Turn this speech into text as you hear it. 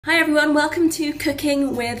Hi everyone, welcome to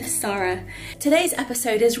Cooking with Sarah. Today's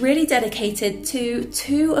episode is really dedicated to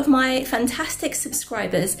two of my fantastic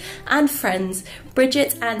subscribers and friends,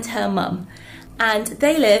 Bridget and her mum. And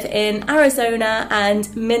they live in Arizona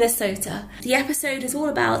and Minnesota. The episode is all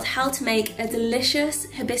about how to make a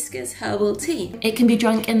delicious hibiscus herbal tea. It can be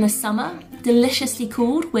drunk in the summer, deliciously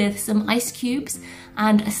cooled with some ice cubes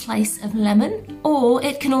and a slice of lemon, or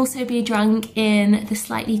it can also be drunk in the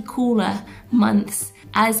slightly cooler months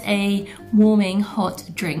as a warming hot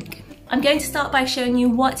drink. I'm going to start by showing you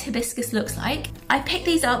what hibiscus looks like. I picked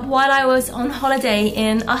these up while I was on holiday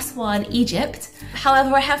in Aswan, Egypt.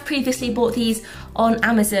 However, I have previously bought these on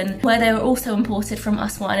Amazon where they were also imported from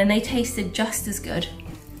Aswan and they tasted just as good.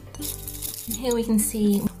 And here we can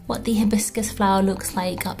see what the hibiscus flower looks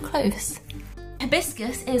like up close.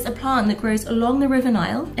 Hibiscus is a plant that grows along the River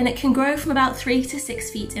Nile and it can grow from about 3 to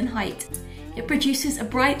 6 feet in height. It produces a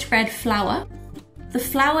bright red flower. The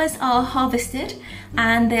flowers are harvested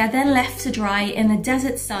and they are then left to dry in the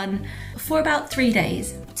desert sun for about 3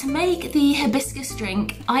 days. To make the hibiscus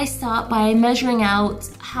drink, I start by measuring out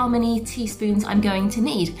how many teaspoons I'm going to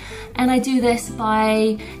need. And I do this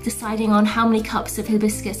by deciding on how many cups of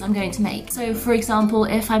hibiscus I'm going to make. So for example,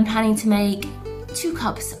 if I'm planning to make 2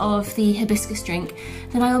 cups of the hibiscus drink,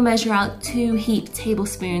 then I will measure out 2 heaped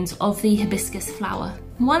tablespoons of the hibiscus flower.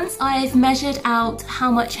 Once I've measured out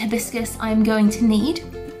how much hibiscus I'm going to need,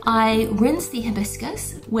 I rinse the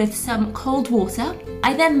hibiscus with some cold water.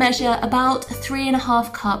 I then measure about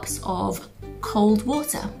 3.5 cups of cold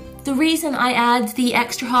water. The reason I add the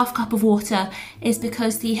extra half cup of water is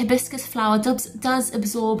because the hibiscus flower does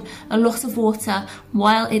absorb a lot of water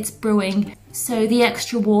while it's brewing, so the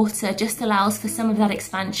extra water just allows for some of that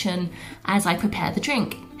expansion as I prepare the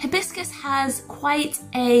drink. Hibiscus has quite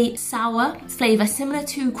a sour flavour similar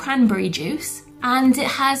to cranberry juice, and it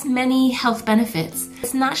has many health benefits.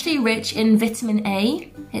 It's naturally rich in vitamin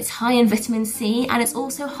A, it's high in vitamin C, and it's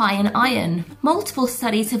also high in iron. Multiple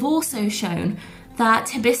studies have also shown that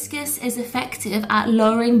hibiscus is effective at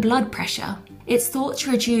lowering blood pressure. It's thought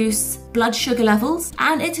to reduce blood sugar levels,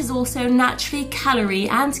 and it is also naturally calorie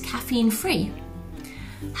and caffeine free.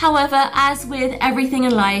 However, as with everything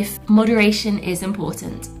in life, moderation is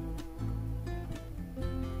important.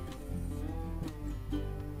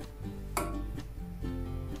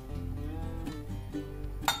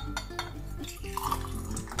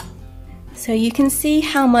 So you can see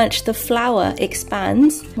how much the flour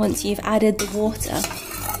expands once you've added the water.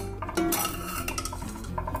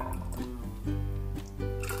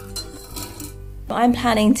 I'm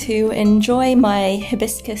planning to enjoy my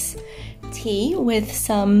hibiscus tea with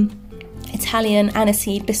some Italian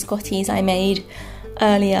aniseed biscottis I made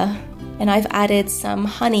earlier, and I've added some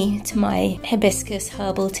honey to my hibiscus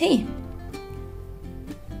herbal tea.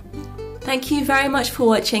 Thank you very much for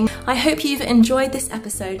watching. I hope you've enjoyed this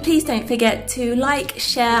episode. Please don't forget to like,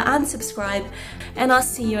 share and subscribe, and I'll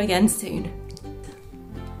see you again soon.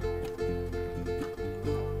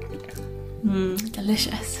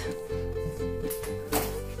 Delicious.